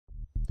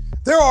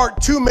There are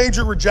two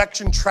major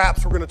rejection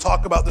traps we're going to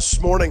talk about this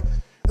morning.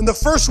 And the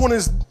first one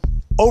is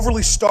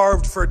overly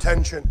starved for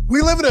attention.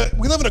 We live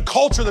in a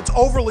culture that's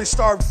overly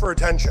starved for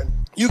attention.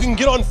 You can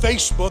get on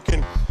Facebook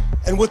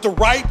and with the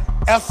right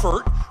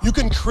effort, you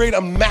can create a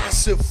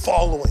massive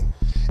following.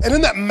 And in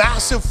that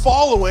massive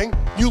following,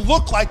 you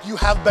look like you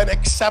have been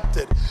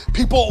accepted.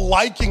 People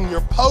liking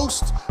your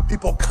posts,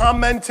 people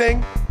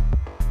commenting,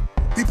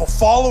 people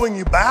following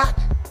you back.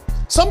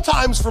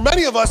 Sometimes for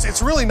many of us,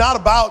 it's really not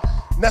about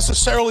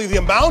necessarily the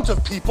amount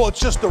of people, it's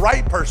just the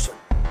right person.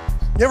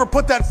 You ever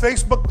put that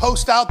Facebook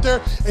post out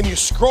there and you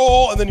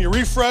scroll and then you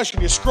refresh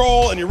and you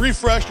scroll and you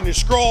refresh and you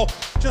scroll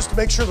just to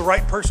make sure the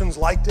right person's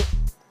liked it?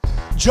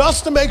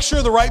 Just to make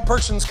sure the right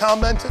person's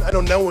commented? I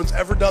know no one's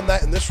ever done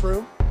that in this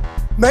room.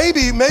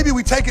 Maybe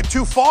we take it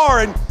too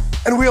far and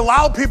we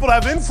allow people to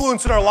have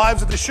influence in our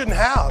lives that they shouldn't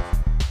have.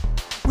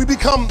 We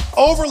become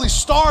overly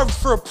starved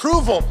for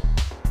approval.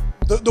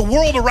 The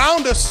world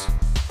around us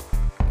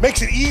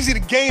makes it easy to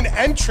gain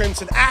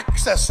entrance and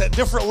access at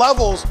different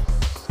levels,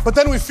 but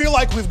then we feel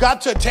like we've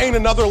got to attain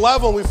another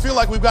level, and we feel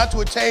like we've got to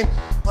attain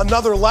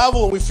another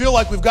level, and we feel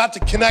like we've got to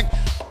connect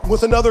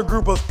with another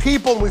group of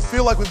people, and we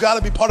feel like we've got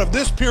to be part of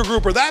this peer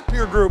group or that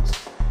peer group,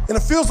 and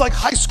it feels like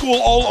high school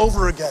all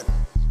over again,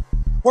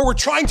 where we're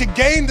trying to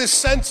gain this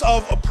sense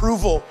of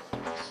approval.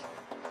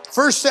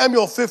 1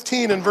 Samuel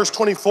 15 and verse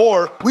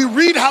 24, we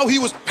read how he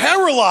was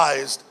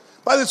paralyzed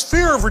by this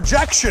fear of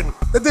rejection,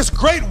 that this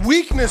great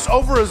weakness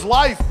over his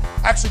life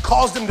actually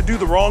caused him to do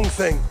the wrong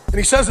thing. And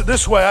he says it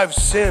this way: I've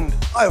sinned.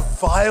 I have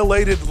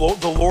violated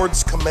the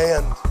Lord's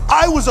command.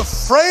 I was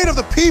afraid of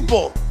the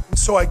people, and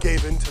so I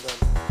gave in to them.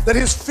 That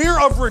his fear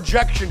of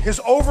rejection,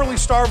 his overly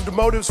starved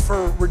motives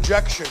for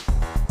rejection,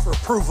 for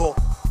approval,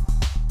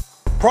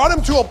 brought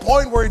him to a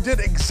point where he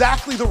did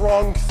exactly the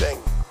wrong thing.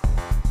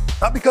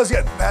 Not because he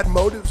had bad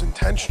motives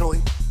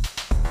intentionally,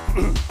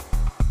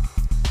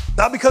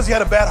 not because he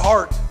had a bad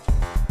heart,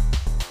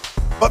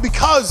 but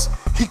because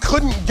he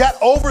couldn't get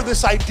over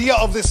this idea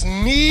of this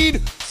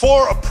need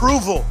for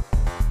approval.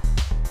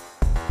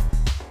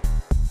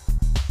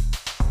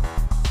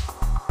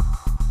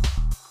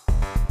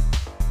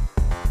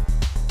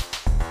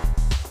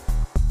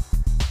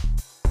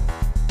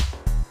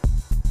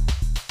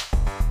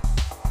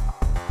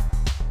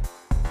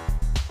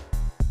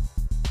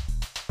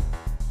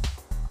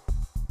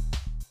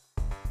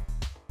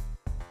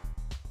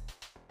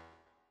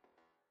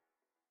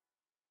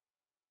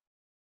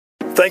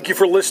 Thank you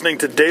for listening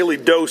to Daily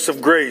Dose of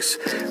Grace.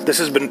 This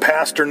has been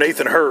Pastor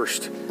Nathan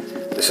Hurst.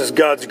 This is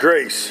God's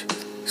grace,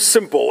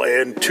 simple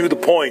and to the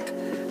point.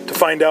 To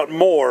find out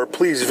more,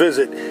 please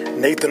visit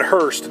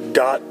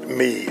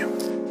nathanhurst.me.